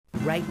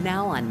right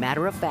now on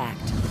Matter of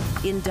Fact.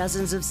 In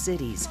dozens of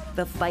cities,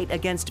 the fight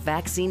against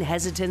vaccine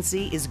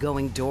hesitancy is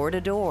going door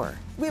to door.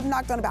 We've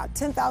knocked on about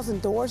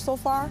 10,000 doors so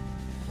far.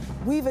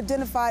 We've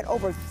identified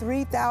over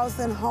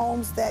 3,000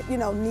 homes that,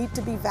 need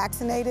to be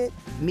vaccinated.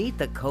 Meet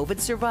the COVID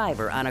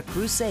survivor on a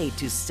crusade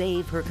to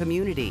save her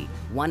community,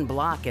 one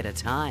block at a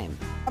time.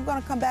 I'm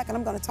going to come back and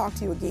I'm going to talk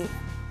to you again.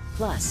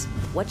 Plus,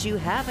 what you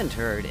haven't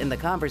heard in the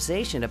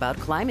conversation about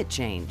climate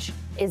change.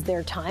 Is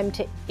there time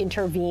to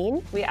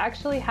intervene? We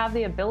actually have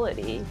the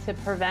ability to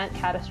prevent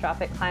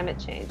catastrophic climate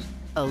change.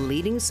 A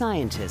leading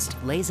scientist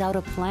lays out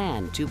a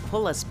plan to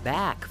pull us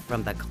back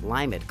from the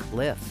climate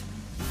cliff.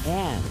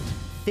 And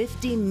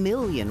 50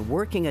 million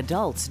working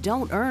adults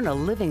don't earn a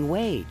living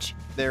wage.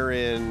 They're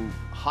in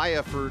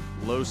high-effort,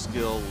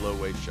 low-skill,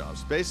 low-wage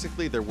jobs.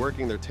 Basically, they're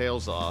working their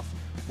tails off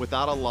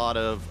without a lot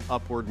of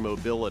upward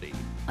mobility.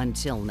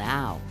 Until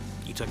now.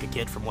 You took a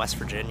kid from West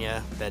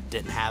Virginia that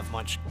didn't have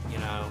much,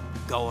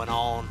 going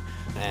on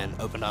and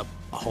opened up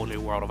a whole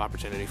new world of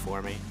opportunity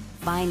for me.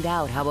 Find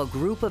out how a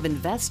group of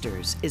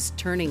investors is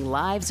turning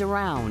lives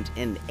around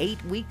in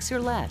 8 weeks or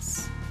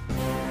less.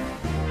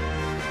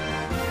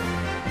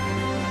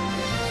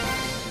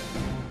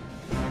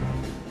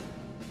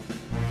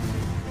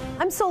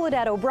 I'm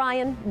Soledad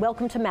O'Brien.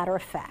 Welcome to Matter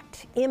of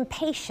Fact.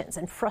 Impatience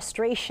and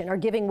frustration are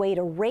giving way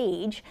to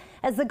rage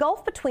as the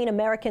gulf between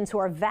Americans who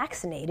are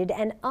vaccinated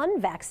and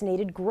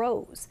unvaccinated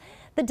grows.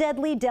 The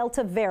deadly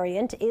Delta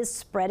variant is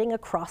spreading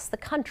across the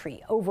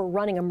country,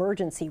 overrunning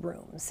emergency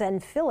rooms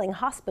and filling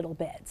hospital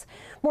beds.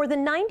 More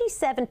than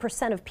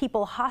 97% of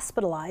people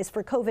hospitalized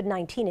for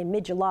COVID-19 in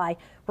mid-July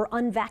were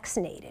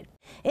unvaccinated.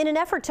 In an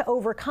effort to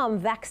overcome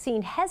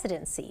vaccine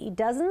hesitancy,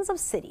 dozens of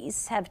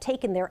cities have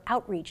taken their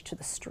outreach to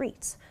the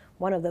streets.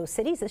 One of those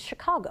cities is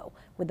Chicago,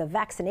 with a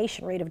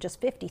vaccination rate of just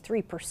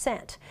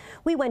 53%.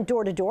 We went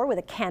door to door with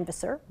a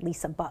canvasser,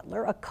 Lisa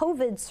Butler, a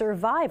COVID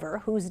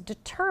survivor who's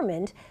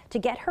determined to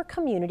get her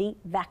community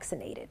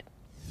vaccinated.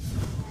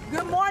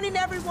 Good morning,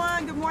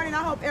 everyone. Good morning.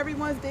 I hope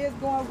everyone's day is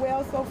going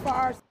well so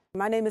far.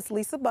 My name is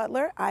Lisa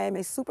Butler. I am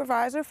a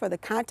supervisor for the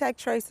Contact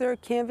Tracer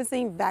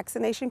Canvassing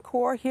Vaccination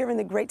Corps here in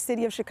the great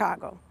city of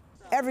Chicago.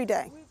 Every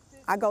day,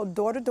 I go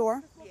door to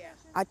door.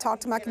 I talk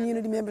to my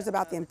community members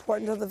about the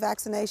importance of the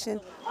vaccination.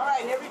 All right,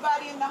 and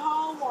everybody in the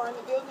home or in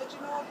the building that you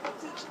know of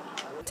potential?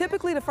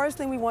 Typically, the first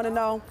thing we want to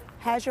know,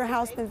 has your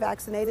house been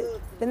vaccinated?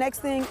 The next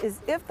thing is,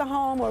 if the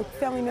home or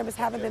family members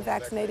haven't been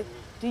vaccinated,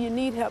 do you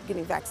need help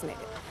getting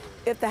vaccinated?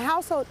 If the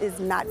household is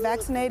not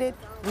vaccinated,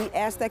 we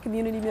ask that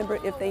community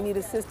member if they need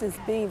assistance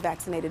being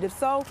vaccinated. If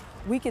so,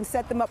 we can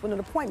set them up with an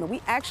appointment.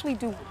 We actually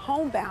do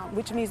homebound,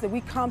 which means that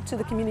we come to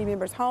the community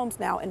members' homes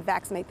now and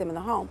vaccinate them in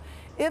the home.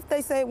 If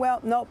they say, well,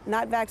 nope,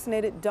 not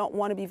vaccinated, don't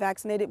want to be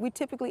vaccinated, we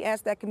typically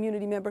ask that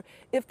community member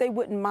if they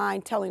wouldn't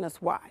mind telling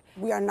us why.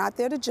 We are not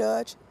there to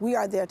judge. We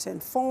are there to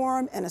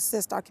inform and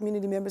assist our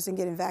community members in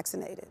getting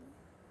vaccinated.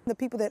 The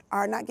people that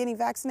are not getting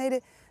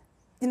vaccinated,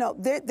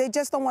 they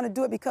just don't want to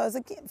do it because,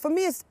 again, for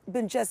me, it's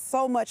been just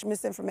so much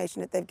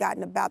misinformation that they've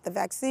gotten about the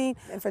vaccine.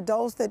 And for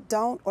those that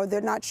don't or they're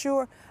not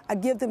sure, I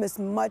give them as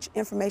much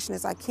information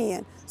as I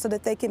can so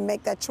that they can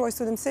make that choice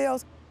for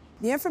themselves.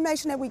 The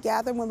information that we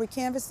gather when we're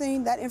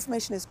canvassing, that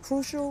information is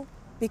crucial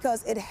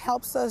because it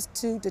helps us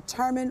to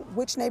determine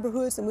which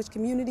neighborhoods and which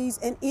communities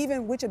and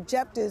even which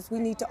objectives we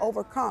need to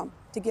overcome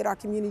to get our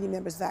community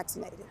members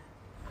vaccinated.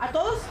 ¿A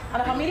todos? ¿A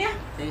la familia?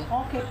 Sí.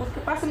 Ok, pues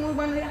que pasen muy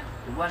buen día.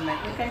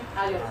 Igualmente. Okay,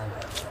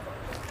 adiós.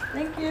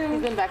 Thank you.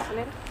 You've been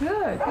vaccinated?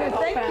 Good,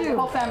 thank you.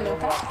 Whole family,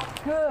 okay?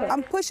 Good.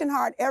 I'm pushing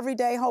hard every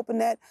day, hoping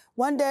that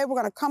one day we're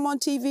going to come on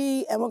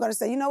TV and we're going to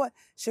say, you know what?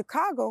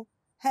 Chicago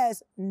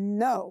has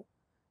no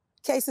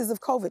cases of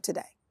COVID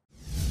today.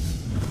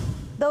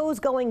 Those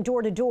going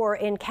door to door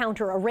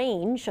encounter a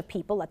range of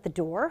people at the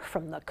door,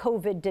 from the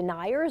COVID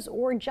deniers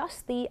or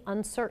just the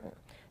uncertain.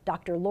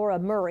 Dr. Laura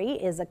Murray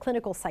is a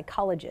clinical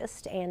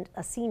psychologist and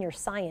a senior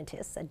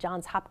scientist at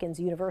Johns Hopkins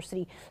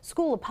University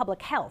School of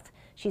Public Health.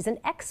 She's an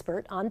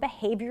expert on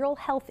behavioral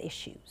health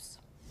issues.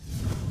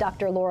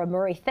 Dr. Laura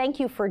Murray, thank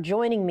you for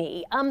joining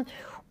me.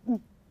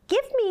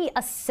 Give me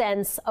a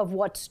sense of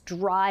what's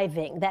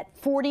driving that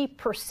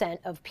 40%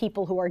 of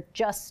people who are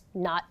just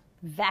not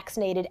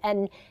vaccinated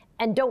and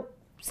don't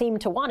seem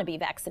to want to be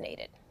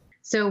vaccinated.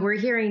 So we're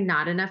hearing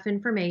not enough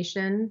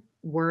information,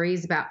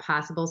 worries about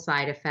possible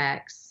side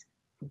effects,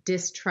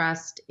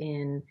 distrust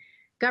in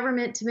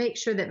government to make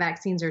sure that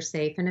vaccines are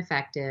safe and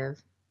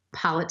effective.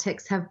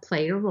 Politics have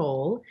played a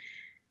role.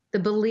 The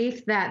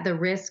belief that the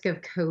risk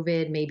of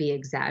COVID may be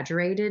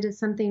exaggerated is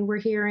something we're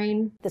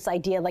hearing. This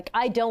idea, like,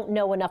 I don't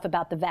know enough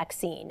about the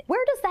vaccine.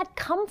 Where does that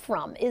come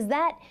from? Is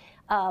that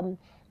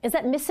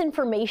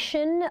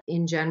misinformation?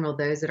 In general,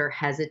 those that are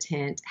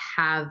hesitant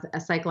have a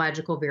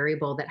psychological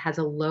variable that has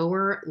a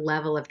lower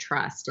level of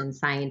trust in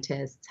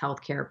scientists,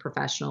 healthcare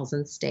professionals,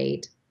 and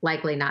state,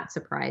 likely not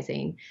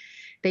surprising.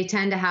 They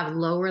tend to have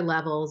lower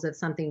levels of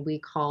something we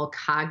call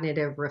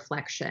cognitive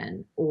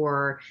reflection,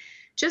 or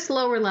just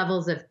lower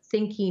levels of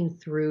thinking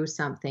through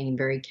something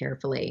very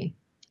carefully.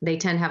 They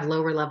tend to have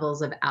lower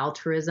levels of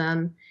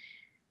altruism,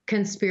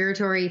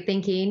 Conspiratory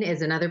thinking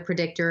is another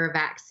predictor of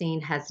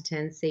vaccine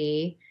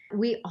hesitancy.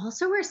 We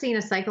also are seeing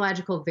a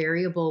psychological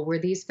variable where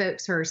these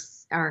folks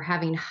are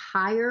having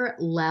higher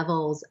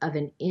levels of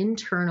an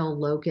internal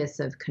locus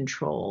of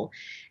control.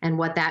 And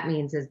what that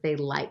means is they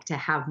like to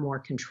have more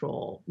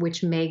control,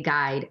 which may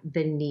guide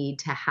the need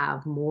to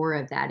have more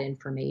of that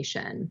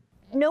information.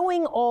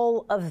 Knowing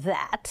all of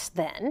that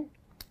then,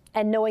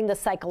 and knowing the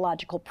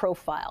psychological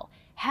profile,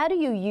 how do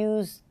you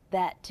use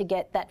that to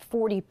get that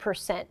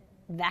 40%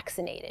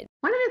 vaccinated?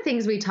 One of the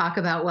things we talk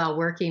about while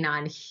working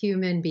on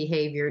human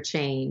behavior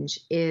change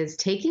is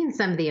taking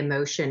some of the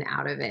emotion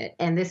out of it.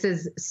 And this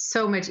is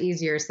so much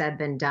easier said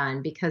than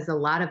done because a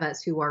lot of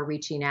us who are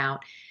reaching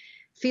out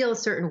feel a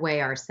certain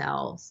way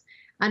ourselves.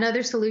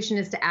 Another solution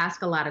is to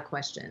ask a lot of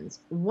questions.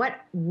 What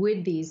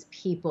would these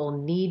people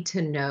need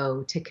to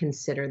know to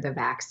consider the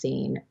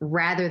vaccine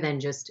rather than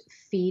just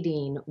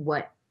feeding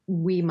what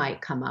we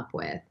might come up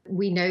with?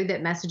 We know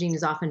that messaging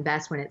is often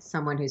best when it's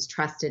someone who's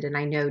trusted. And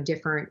I know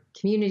different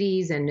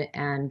communities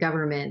and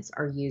governments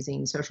are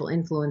using social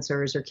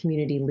influencers or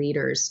community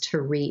leaders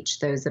to reach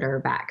those that are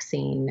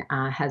vaccine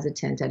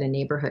hesitant at a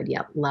neighborhood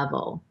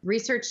level.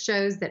 Research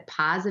shows that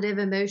positive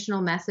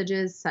emotional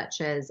messages such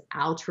as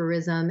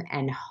altruism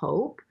and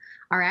hope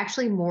are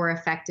actually more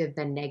effective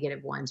than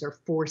negative ones or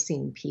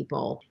forcing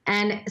people.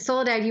 And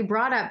Soledad, you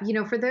brought up,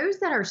 for those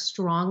that are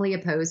strongly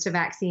opposed to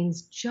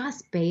vaccines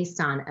just based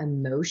on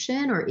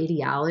emotion or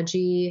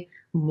ideology,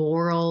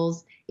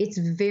 morals, it's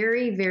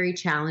very, very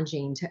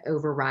challenging to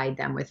override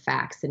them with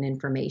facts and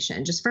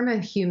information, just from a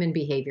human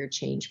behavior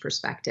change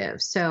perspective.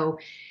 So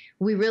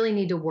we really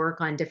need to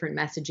work on different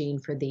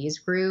messaging for these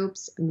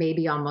groups,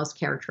 maybe almost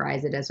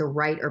characterize it as a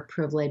right or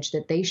privilege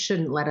that they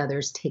shouldn't let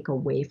others take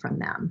away from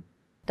them.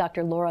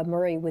 Dr. Laura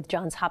Murray with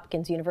Johns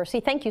Hopkins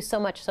University. Thank you so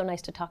much. So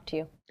nice to talk to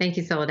you. Thank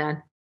you,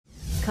 Soledad.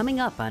 Coming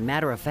up on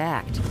Matter of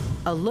Fact,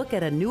 a look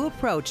at a new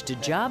approach to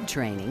job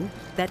training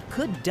that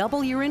could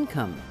double your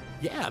income.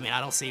 Yeah,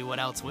 I don't see what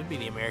else would be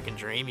the American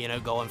dream,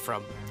 going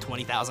from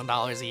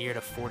 $20,000 a year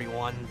to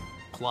 41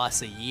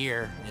 plus a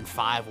year in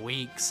 5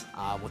 weeks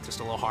with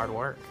just a little hard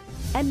work.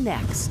 And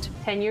next,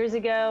 10 years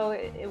ago,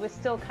 it was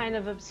still kind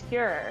of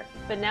obscure.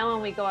 But now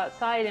when we go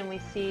outside and we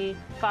see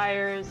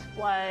fires,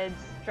 floods,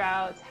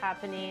 droughts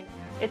happening,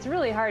 it's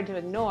really hard to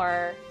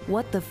ignore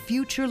what the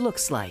future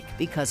looks like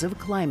because of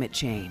climate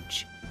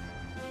change.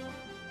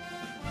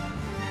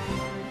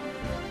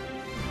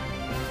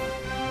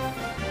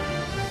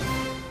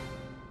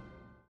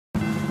 A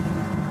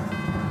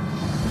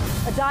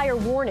dire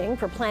warning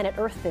for planet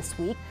Earth this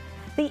week.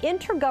 The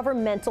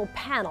Intergovernmental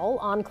Panel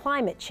on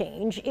Climate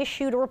Change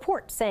issued a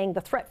report saying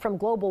the threat from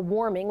global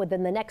warming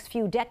within the next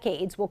few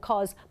decades will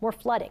cause more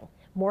flooding,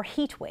 more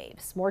heat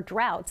waves, more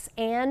droughts,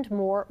 and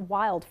more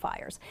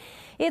wildfires.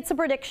 It's a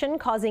prediction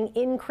causing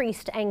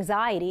increased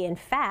anxiety. In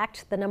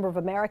fact, the number of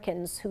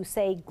Americans who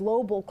say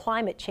global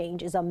climate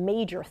change is a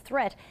major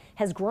threat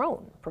has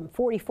grown from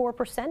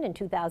 44% in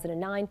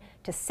 2009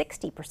 to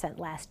 60%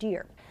 last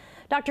year.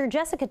 Dr.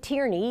 Jessica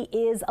Tierney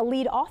is a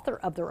lead author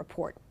of the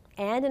report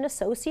and an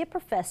associate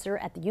professor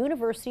at the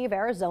University of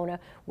Arizona,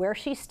 where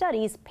she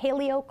studies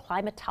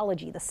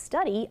paleoclimatology, the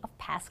study of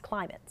past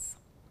climates.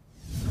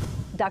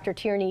 Dr.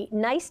 Tierney,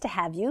 nice to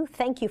have you.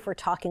 Thank you for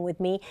talking with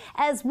me.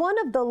 As one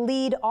of the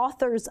lead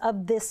authors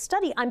of this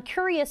study, I'm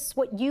curious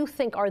what you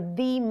think are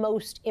the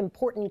most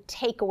important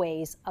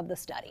takeaways of the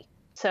study.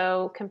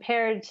 So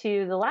compared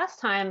to the last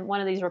time one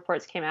of these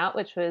reports came out,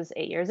 which was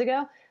 8 years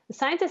ago, the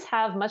scientists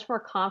have much more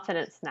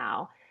confidence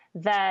now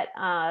that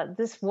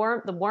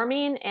the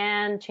warming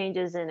and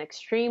changes in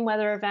extreme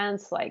weather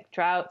events like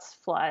droughts,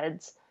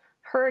 floods,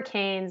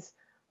 hurricanes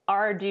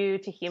are due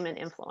to human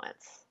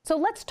influence. So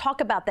let's talk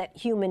about that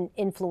human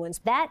influence.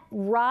 That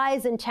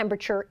rise in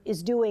temperature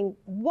is doing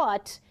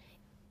what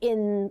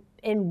in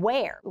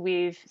where?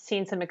 We've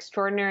seen some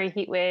extraordinary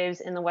heat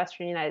waves in the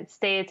western United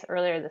States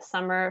earlier this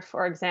summer,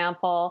 for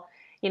example.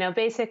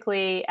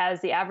 Basically,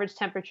 as the average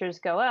temperatures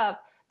go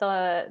up,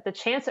 the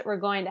chance that we're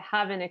going to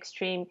have an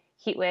extreme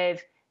heat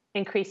wave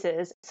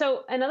increases.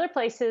 So in other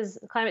places,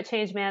 climate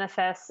change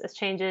manifests as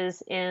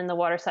changes in the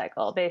water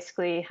cycle,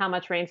 basically how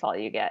much rainfall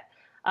you get.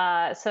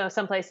 So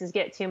some places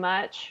get too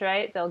much,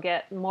 right? They'll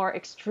get more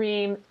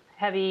extreme,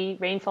 heavy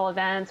rainfall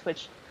events,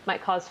 which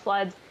might cause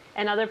floods.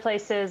 And other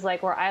places,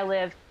 like where I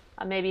live,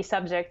 may be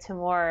subject to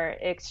more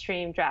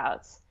extreme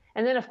droughts.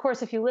 And then, of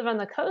course, if you live on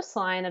the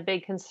coastline, a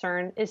big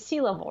concern is sea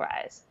level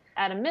rise.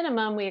 At a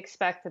minimum, we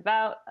expect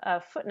about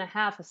 1.5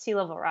 feet of sea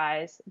level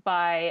rise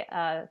by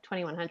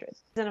 2100.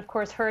 And of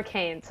course,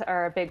 hurricanes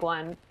are a big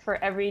one.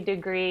 For every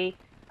degree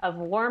of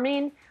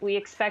warming, we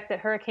expect that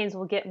hurricanes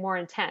will get more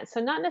intense. So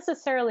not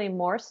necessarily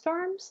more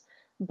storms,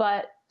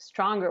 but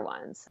stronger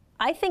ones.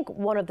 I think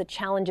one of the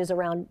challenges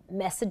around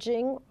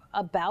messaging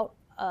about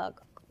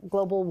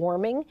global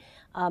warming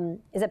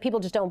is that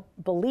people just don't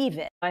believe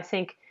it. I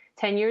think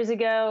 10 years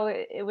ago,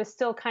 it was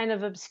still kind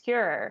of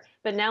obscure.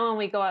 But now when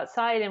we go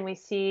outside and we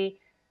see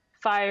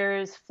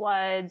fires,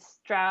 floods,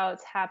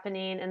 droughts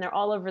happening, and they're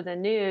all over the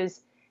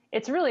news,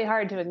 it's really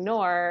hard to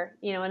ignore,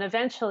 and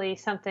eventually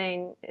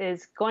something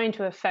is going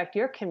to affect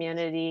your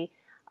community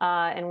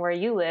and where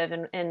you live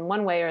in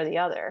one way or the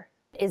other.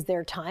 Is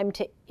there time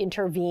to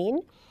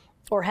intervene,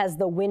 or has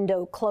the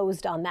window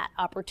closed on that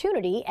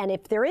opportunity? And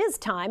if there is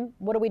time,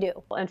 what do we do?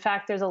 In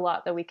fact, there's a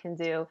lot that we can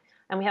do,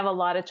 and we have a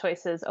lot of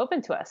choices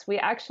open to us. We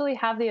actually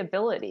have the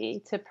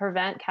ability to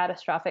prevent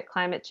catastrophic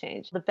climate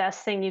change. The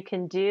best thing you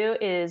can do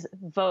is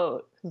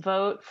vote.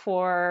 Vote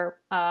for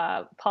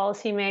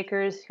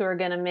policymakers who are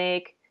going to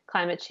make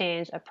climate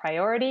change a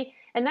priority,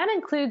 and that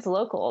includes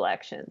local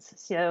elections.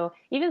 So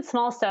even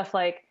small stuff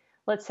like,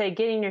 let's say,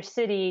 getting your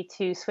city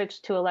to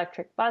switch to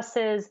electric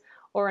buses,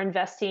 or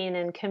investing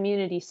in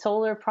community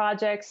solar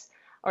projects,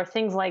 or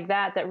things like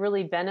that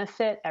really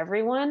benefit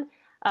everyone.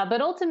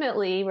 But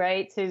ultimately,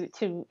 right,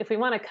 if we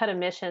want to cut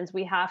emissions,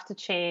 we have to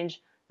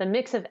change the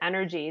mix of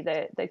energy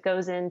that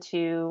goes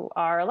into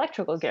our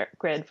electrical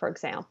grid, for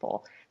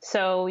example.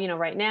 So,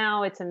 right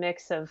now it's a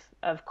mix of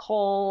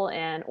coal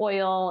and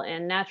oil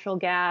and natural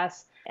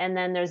gas. And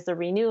then there's the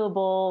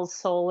renewables,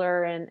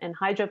 solar and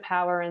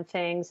hydropower and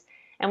things.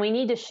 And we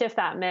need to shift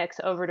that mix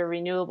over to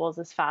renewables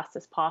as fast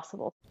as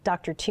possible.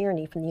 Dr.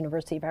 Tierney from the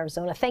University of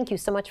Arizona, thank you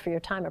so much for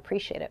your time.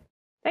 Appreciate it.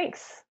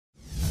 Thanks.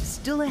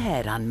 Still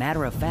ahead on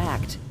Matter of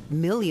Fact,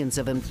 millions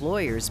of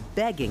employers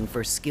begging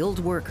for skilled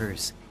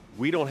workers.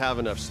 We don't have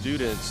enough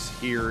students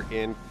here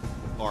in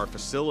our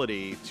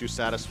facility to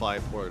satisfy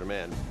employer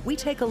demand. We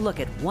take a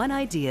look at one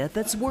idea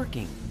that's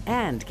working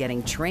and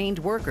getting trained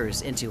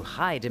workers into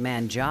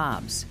high-demand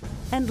jobs.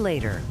 And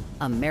later,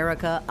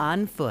 America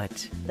on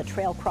foot. The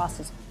trail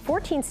crosses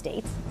 14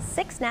 states,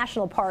 6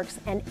 national parks,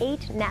 and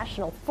 8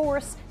 national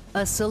forests.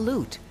 A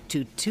salute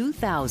to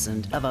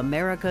 2,000 of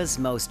America's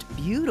most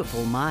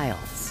beautiful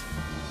miles.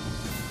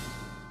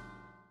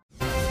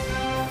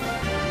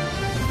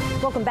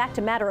 Welcome back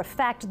to Matter of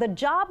Fact. The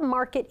job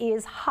market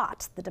is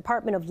hot. The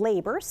Department of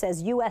Labor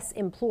says U.S.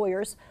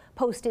 employers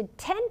posted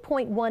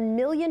 10.1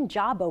 million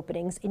job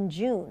openings in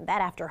June.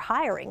 That after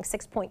hiring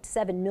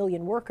 6.7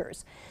 million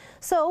workers.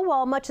 So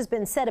while much has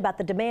been said about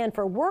the demand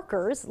for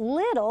workers,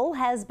 little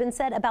has been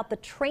said about the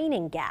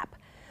training gap.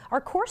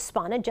 Our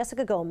correspondent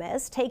Jessica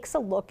Gomez takes a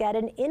look at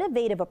an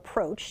innovative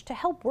approach to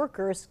help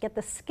workers get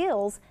the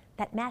skills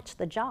that match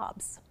the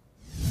jobs.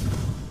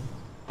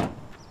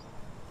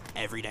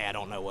 Every day I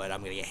don't know what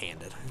I'm going to get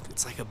handed.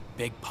 It's like a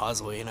big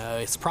puzzle,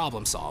 it's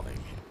problem solving.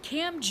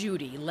 Cam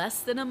Judy, less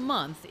than a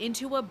month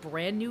into a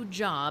brand new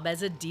job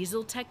as a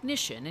diesel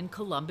technician in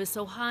Columbus,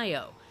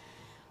 Ohio.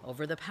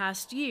 Over the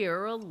past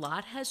year, a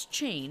lot has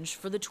changed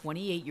for the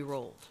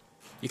 28-year-old.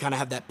 You kind of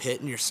have that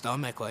pit in your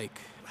stomach, like,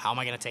 how am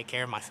I going to take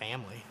care of my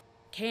family?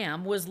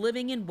 Cam was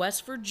living in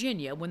West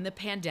Virginia when the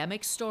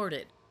pandemic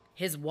started.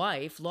 His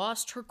wife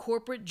lost her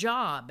corporate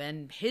job,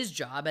 and his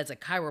job as a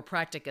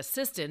chiropractic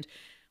assistant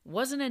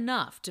wasn't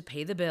enough to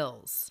pay the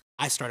bills.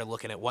 I started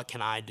looking at what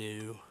can I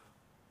do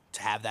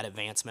to have that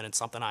advancement in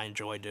something I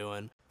enjoy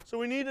doing. So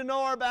we need to know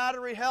our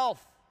battery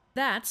health.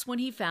 That's when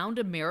he found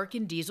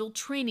American Diesel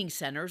Training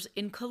Centers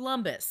in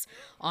Columbus,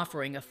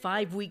 offering a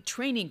 5-week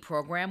training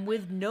program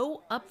with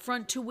no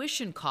upfront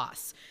tuition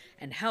costs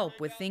and help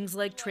with things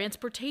like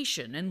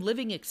transportation and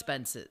living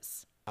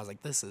expenses. I was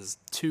like, this is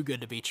too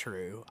good to be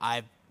true.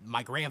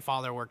 My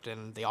grandfather worked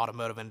in the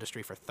automotive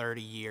industry for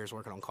 30 years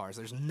working on cars.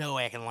 There's no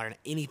way I can learn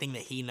anything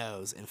that he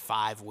knows in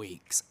 5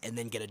 weeks and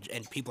then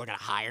and people are going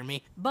to hire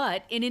me.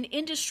 But in an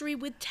industry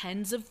with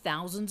tens of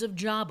thousands of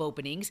job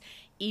openings,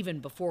 even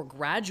before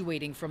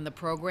graduating from the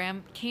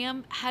program,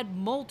 Cam had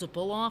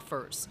multiple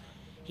offers.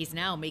 He's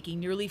now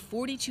making nearly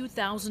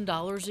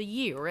 $42,000 a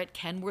year at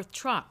Kenworth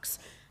Trucks,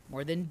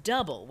 more than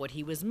double what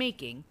he was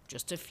making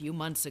just a few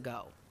months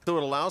ago. So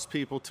it allows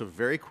people to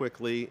very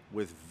quickly,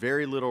 with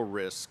very little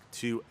risk,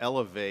 to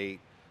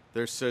elevate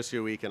their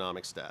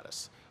socioeconomic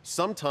status,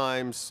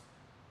 sometimes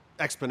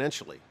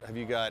exponentially. Have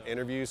you got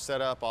interviews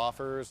set up,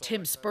 offers?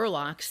 Tim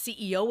Spurlock,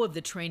 CEO of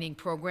the training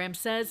program,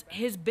 says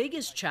his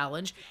biggest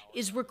challenge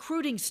is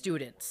recruiting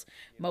students.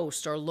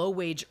 Most are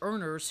low-wage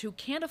earners who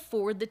can't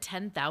afford the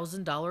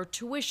 $10,000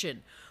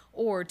 tuition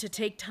or to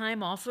take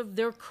time off of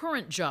their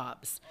current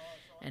jobs.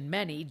 And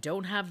many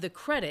don't have the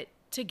credit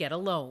to get a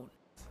loan.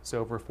 So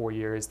over 4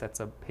 years, that's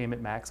a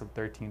payment max of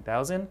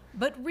 $13,000.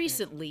 But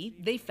recently,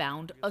 they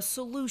found a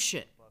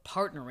solution,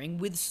 partnering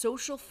with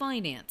Social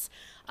Finance,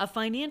 a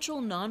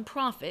financial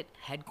nonprofit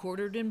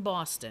headquartered in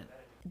Boston.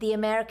 The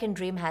American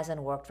dream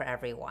hasn't worked for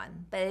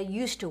everyone, but it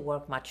used to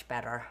work much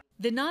better.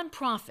 The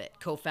nonprofit,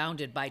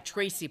 co-founded by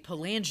Tracy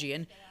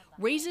Palangian,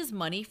 raises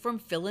money from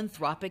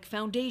philanthropic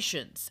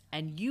foundations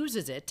and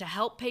uses it to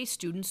help pay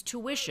students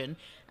tuition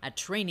at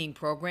training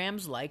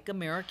programs like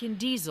American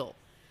Diesel.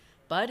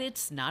 But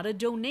it's not a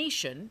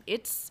donation,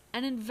 it's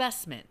an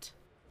investment.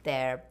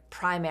 Their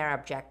primary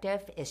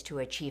objective is to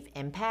achieve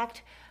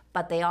impact,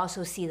 but they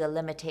also see the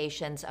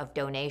limitations of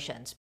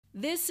donations.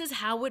 This is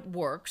how it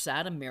works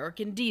at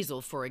American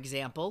Diesel, for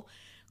example.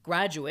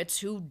 Graduates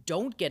who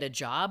don't get a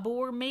job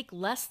or make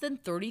less than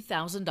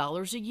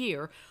 $30,000 a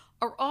year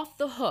are off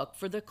the hook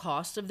for the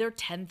cost of their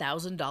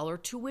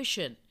 $10,000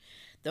 tuition.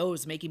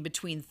 Those making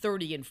between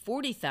 $30,000 and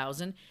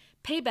 $40,000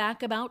 pay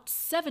back about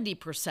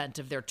 70%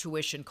 of their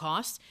tuition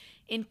costs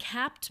in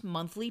capped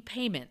monthly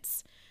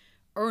payments.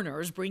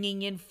 Earners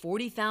bringing in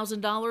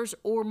 $40,000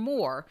 or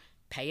more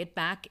pay it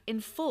back in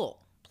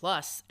full,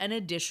 plus an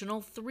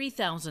additional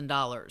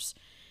 $3,000.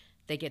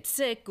 They get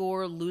sick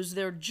or lose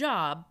their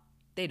job,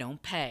 they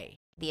don't pay.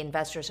 The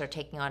investors are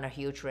taking on a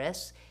huge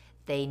risk.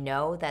 They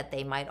know that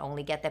they might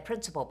only get their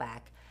principal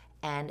back.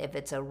 And if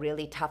it's a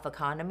really tough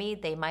economy,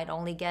 they might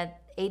only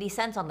get 80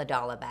 cents on the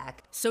dollar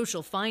back.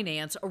 Social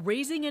Finance are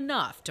raising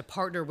enough to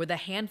partner with a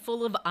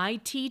handful of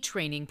IT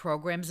training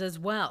programs as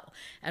well,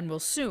 and will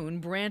soon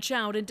branch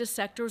out into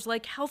sectors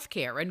like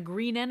healthcare and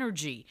green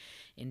energy,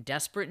 in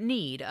desperate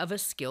need of a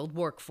skilled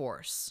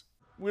workforce.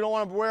 We don't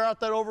want to wear out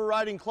that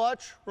overriding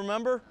clutch,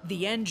 remember?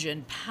 The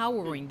engine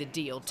powering the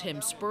deal,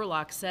 Tim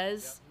Spurlock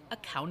says,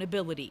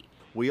 accountability.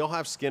 We all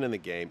have skin in the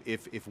game.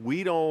 If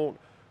we don't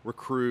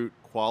recruit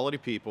quality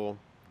people,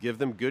 give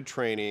them good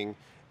training,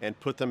 and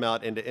put them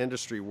out into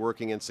industry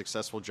working in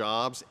successful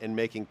jobs and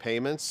making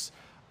payments,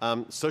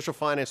 Social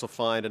Finance will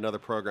find another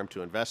program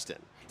to invest in.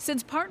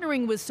 Since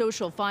partnering with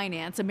Social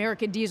Finance,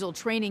 American Diesel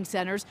Training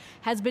Centers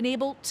has been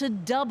able to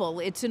double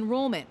its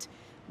enrollment,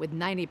 with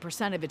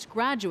 90% of its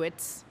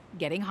graduates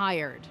getting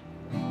hired.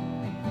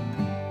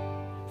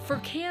 For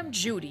Cam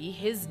Judy,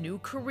 his new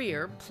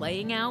career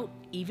playing out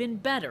even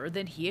better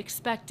than he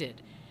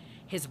expected.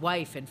 His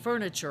wife and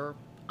furniture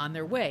on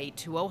their way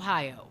to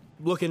Ohio.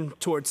 Looking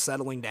towards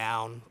settling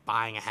down,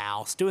 buying a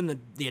house, doing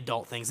the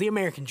adult things, the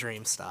American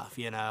dream stuff,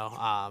 you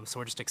know. So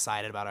we're just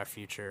excited about our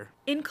future.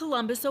 In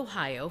Columbus,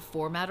 Ohio,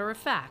 for Matter of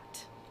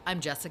Fact, I'm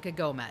Jessica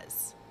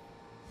Gomez.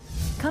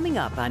 Coming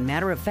up on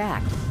Matter of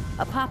Fact,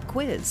 a pop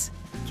quiz.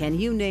 Can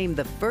you name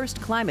the first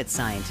climate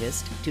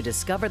scientist to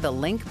discover the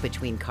link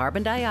between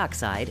carbon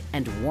dioxide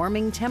and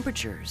warming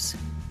temperatures?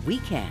 We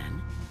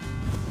can.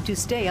 To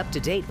stay up to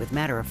date with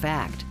Matter of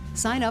Fact,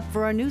 sign up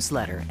for our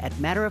newsletter at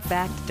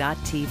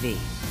matteroffact.tv.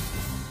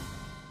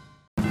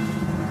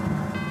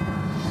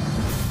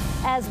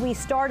 As we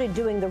started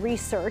doing the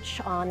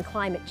research on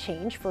climate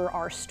change for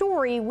our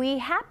story, we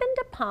happened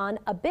upon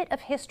a bit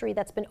of history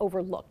that's been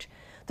overlooked.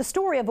 The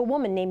story of a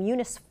woman named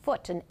Eunice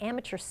Foote, an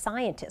amateur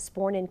scientist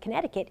born in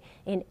Connecticut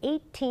in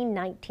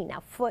 1819.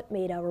 Now, Foote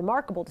made a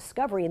remarkable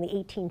discovery in the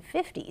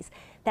 1850s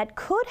that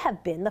could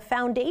have been the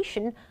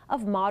foundation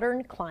of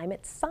modern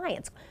climate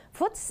science.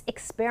 Foote's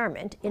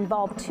experiment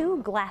involved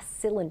two glass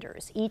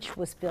cylinders. Each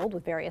was filled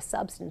with various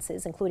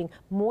substances, including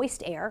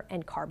moist air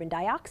and carbon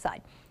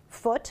dioxide.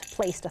 Foote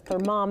placed a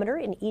thermometer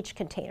in each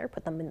container,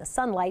 put them in the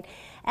sunlight.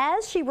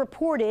 As she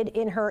reported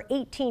in her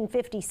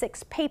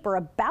 1856 paper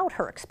about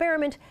her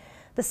experiment,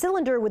 the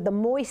cylinder with the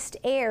moist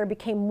air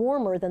became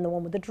warmer than the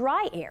one with the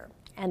dry air,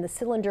 and the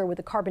cylinder with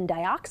the carbon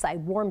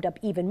dioxide warmed up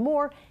even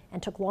more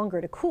and took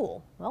longer to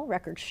cool. Well,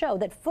 records show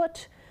that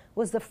Foote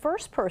was the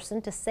first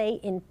person to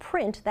say in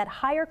print that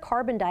higher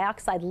carbon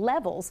dioxide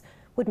levels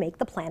would make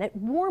the planet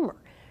warmer.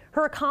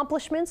 Her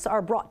accomplishments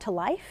are brought to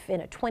life in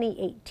a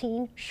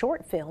 2018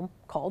 short film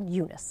called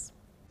Eunice.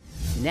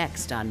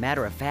 Next on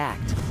Matter of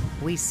Fact,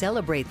 we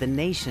celebrate the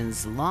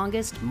nation's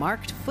longest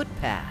marked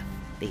footpath,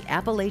 the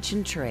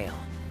Appalachian Trail.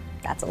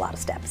 That's a lot of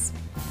steps.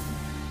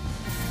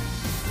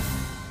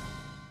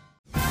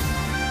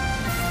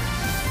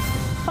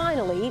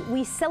 Finally,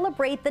 we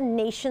celebrate the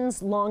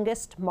nation's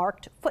longest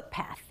marked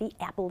footpath, the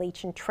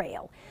Appalachian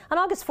Trail. On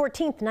August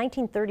 14th,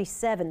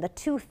 1937, the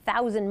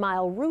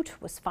 2,000-mile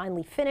route was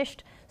finally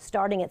finished.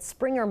 Starting at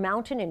Springer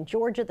Mountain in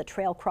Georgia, the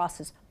trail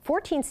crosses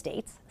 14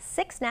 states,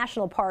 6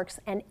 national parks,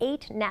 and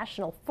 8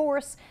 national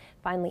forests,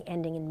 finally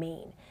ending in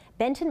Maine.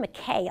 Benton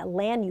McKay, a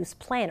land use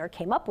planner,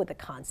 came up with the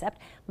concept.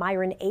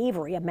 Myron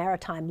Avery, a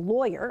maritime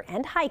lawyer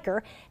and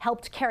hiker,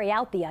 helped carry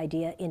out the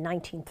idea in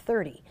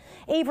 1930.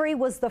 Avery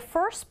was the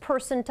first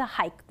person to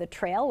hike the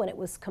trail when it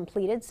was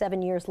completed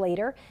 7 years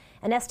later.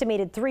 An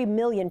estimated 3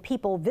 million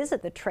people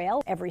visit the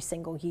trail every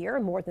single year.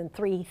 More than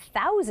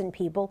 3,000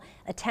 people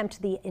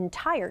attempt the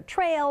entire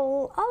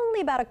trail.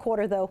 Only about a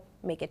quarter, though,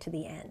 make it to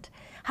the end.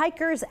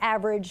 Hikers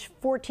average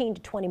 14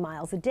 to 20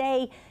 miles a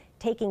day,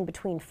 taking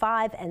between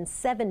 5 and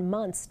 7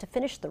 months to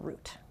finish the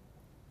route.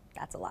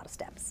 That's a lot of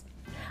steps.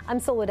 I'm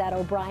Soledad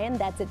O'Brien.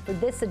 That's it for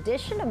this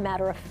edition of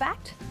Matter of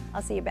Fact.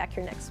 I'll see you back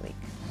here next week.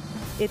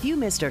 If you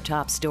missed our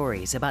top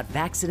stories about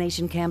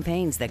vaccination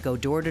campaigns that go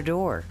door to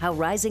door, how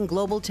rising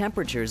global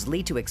temperatures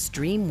lead to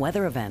extreme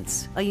weather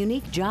events, a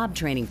unique job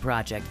training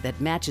project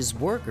that matches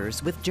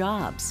workers with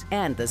jobs,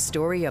 and the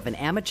story of an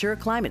amateur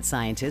climate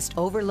scientist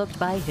overlooked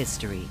by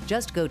history,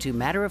 just go to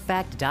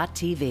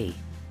matteroffact.tv.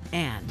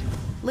 And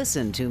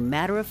listen to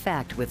Matter of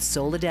Fact with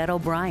Soledad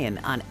O'Brien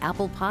on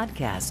Apple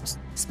Podcasts,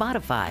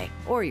 Spotify,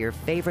 or your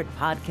favorite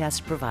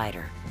podcast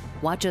provider.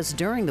 Watch us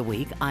during the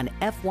week on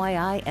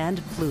FYI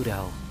and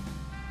Pluto.